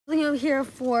over here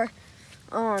for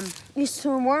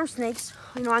Eastern worm snakes.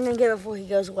 You know, I'm gonna get it before he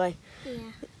goes away. Yeah.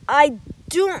 I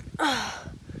don't.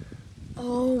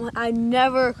 I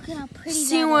never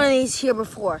seen one of these here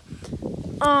before.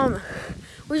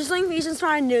 We're just looking for Eastern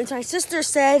spotted newts. My sister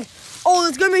said, "Oh,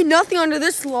 there's gonna be nothing under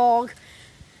this log,"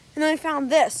 and then I found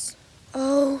this.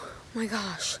 Oh my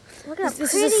gosh! Look how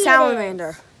this pretty is a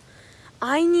salamander.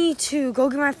 I need to go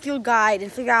get my field guide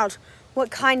and figure out what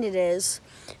kind it is.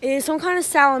 It is some kind of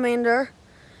salamander.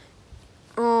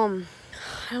 I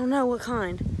don't know what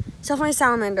kind. It's definitely a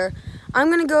salamander.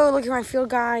 I'm gonna go look at my field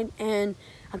guide and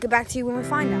I'll get back to you when we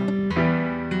find out.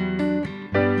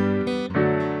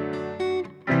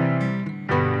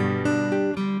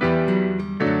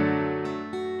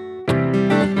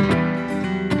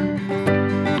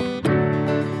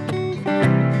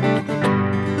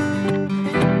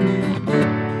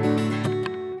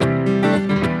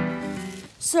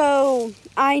 So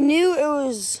I knew it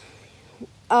was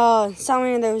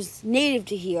salamander that was native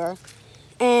to here,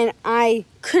 and I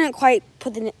couldn't quite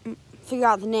figure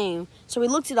out the name. So we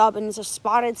looked it up, and it's a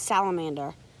spotted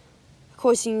salamander. Of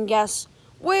course, you can guess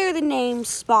where the name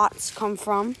spots come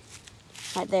from,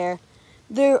 right there.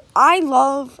 I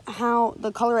love how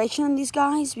the coloration of these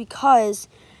guys, because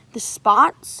the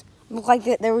spots look like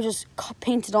they were just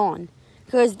painted on,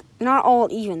 because they're not all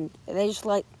even. They just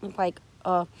look like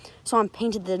someone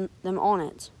painted them on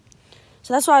it.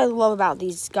 So that's what I love about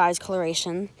these guys'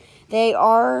 coloration. They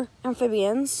are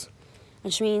amphibians,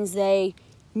 which means they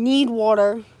need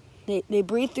water. They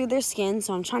breathe through their skin,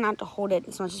 so I'm trying not to hold it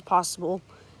as much as possible.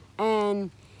 And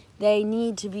they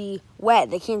need to be wet.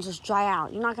 They can't just dry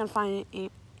out. You're not going to find an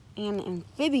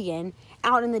amphibian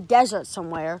out in the desert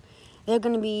somewhere. They're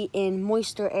going to be in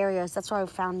moister areas. That's why I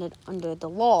found it under the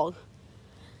log.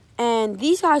 And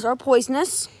these guys are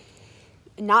poisonous,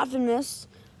 not venomous.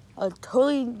 A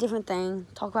totally different thing.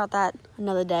 Talk about that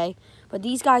another day. But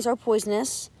these guys are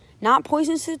poisonous. Not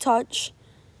poisonous to the touch,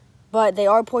 but they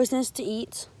are poisonous to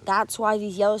eat. That's why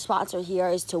these yellow spots are here,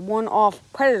 is to warn off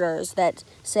predators that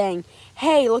saying,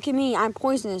 "Hey, look at me, I'm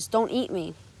poisonous, don't eat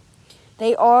me."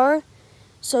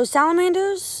 So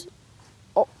salamanders,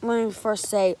 let me first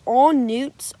say, all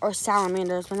newts are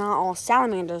salamanders, but not all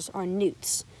salamanders are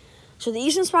newts. So the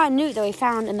eastern spotted newt that we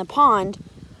found in the pond,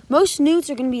 most newts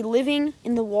are going to be living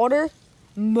in the water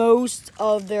most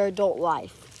of their adult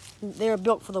life. They're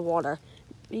built for the water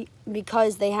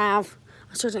because they have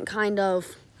a certain kind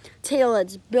of tail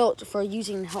that's built for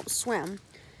using to help swim.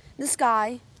 This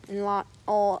guy and a lot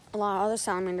of other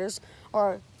salamanders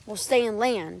will stay in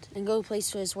land and go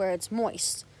places where it's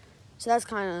moist. So that's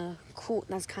kind of cool.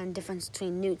 That's kind of difference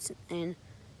between newts and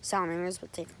salamanders,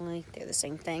 but technically they're the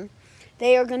same thing.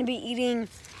 They are going to be eating.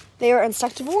 They are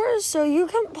insectivores, so you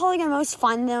can probably gonna most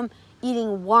find them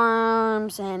eating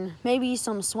worms and maybe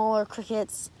some smaller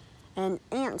crickets and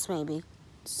ants maybe.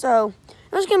 So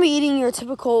they're just gonna be eating your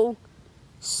typical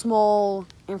small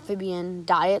amphibian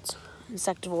diet,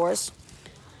 insectivores.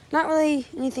 Not really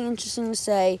anything interesting to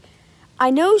say. I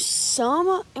know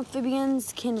some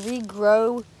amphibians can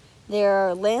regrow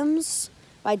their limbs,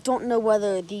 but I don't know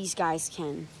whether these guys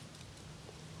can.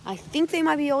 I think they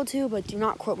might be able to, but do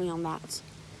not quote me on that.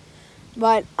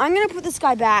 But I'm going to put this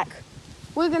guy back.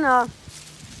 What I'm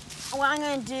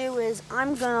going to do is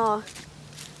I'm going to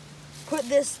put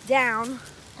this down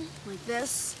like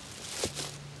this.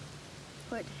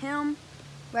 Put him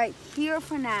right here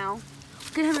for now.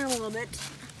 Get him in a little bit.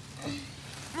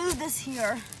 Move this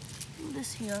here. Move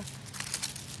this here.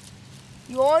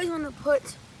 You always want to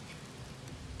put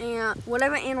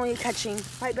whatever animal you're catching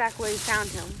right back where you found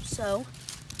him. So,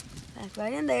 back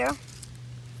right in there.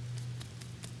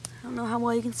 I don't know how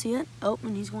well you can see it. Oh,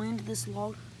 and he's going into this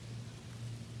log.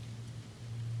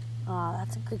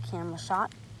 That's a good camera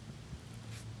shot.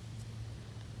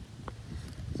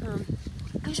 So,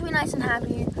 he should be nice and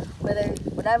happy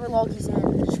whatever log he's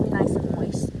in, it should be nice and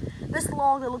moist. This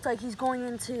log that looks like he's going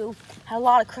into had a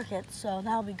lot of crickets, so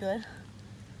that'll be good.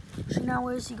 See now,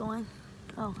 where is he going?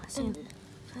 Oh, I see him.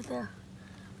 It's right there.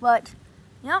 But,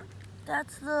 yep,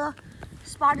 that's the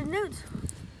spotted newt.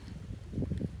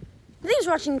 Thanks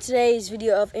for watching today's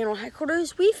video of Animal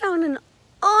Headquarters. We found an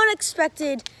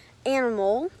unexpected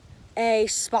animal, a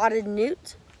spotted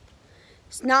newt.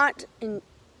 It's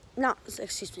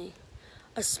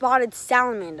a spotted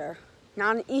salamander,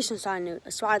 not an eastern spotted newt,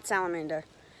 a spotted salamander.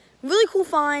 Really cool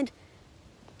find.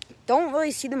 Don't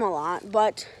really see them a lot,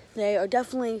 but they are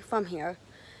definitely from here.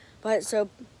 So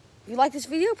if you like this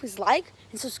video, please like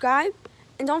and subscribe,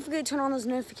 and don't forget to turn on those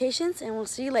notifications, and we'll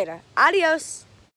see you later. Adios.